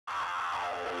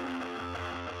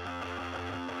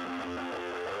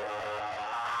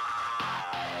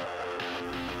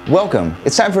Welcome!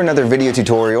 It's time for another video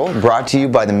tutorial brought to you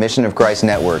by the Mission of Christ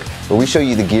Network, where we show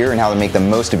you the gear and how to make the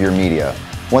most of your media.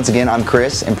 Once again, I'm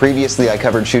Chris, and previously I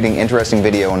covered shooting interesting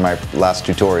video in my last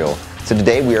tutorial. So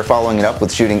today we are following it up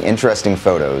with shooting interesting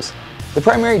photos. The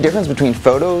primary difference between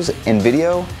photos and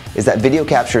video is that video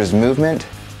captures movement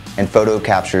and photo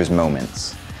captures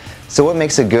moments. So what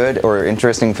makes a good or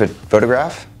interesting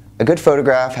photograph? A good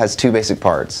photograph has two basic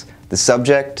parts, the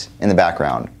subject and the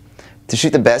background. To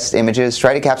shoot the best images,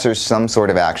 try to capture some sort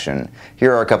of action.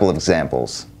 Here are a couple of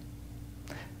examples.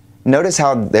 Notice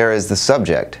how there is the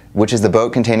subject, which is the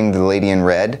boat containing the lady in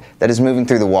red that is moving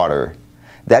through the water.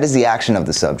 That is the action of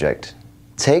the subject.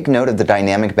 Take note of the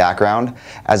dynamic background.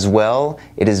 As well,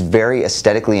 it is very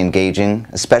aesthetically engaging,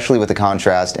 especially with the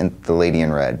contrast in the lady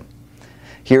in red.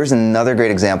 Here's another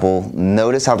great example.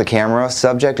 Notice how the camera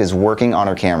subject is working on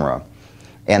her camera,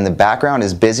 and the background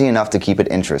is busy enough to keep it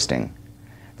interesting.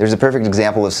 There's a perfect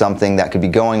example of something that could be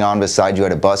going on beside you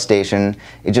at a bus station.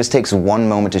 It just takes one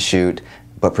moment to shoot,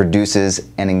 but produces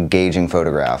an engaging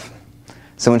photograph.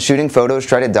 So when shooting photos,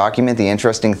 try to document the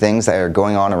interesting things that are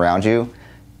going on around you,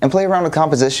 and play around with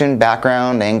composition,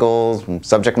 background, angles,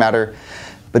 subject matter,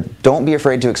 but don't be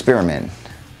afraid to experiment.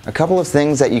 A couple of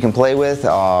things that you can play with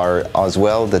are as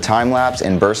well the time-lapse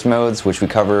and burst modes, which we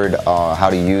covered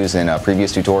how to use in a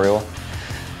previous tutorial.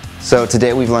 So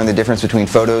today we've learned the difference between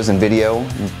photos and video.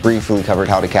 We've briefly covered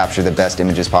how to capture the best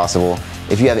images possible.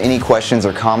 If you have any questions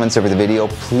or comments over the video,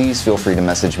 please feel free to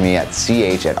message me at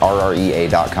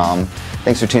ch@rrea.com.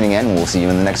 Thanks for tuning in, and we'll see you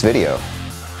in the next video.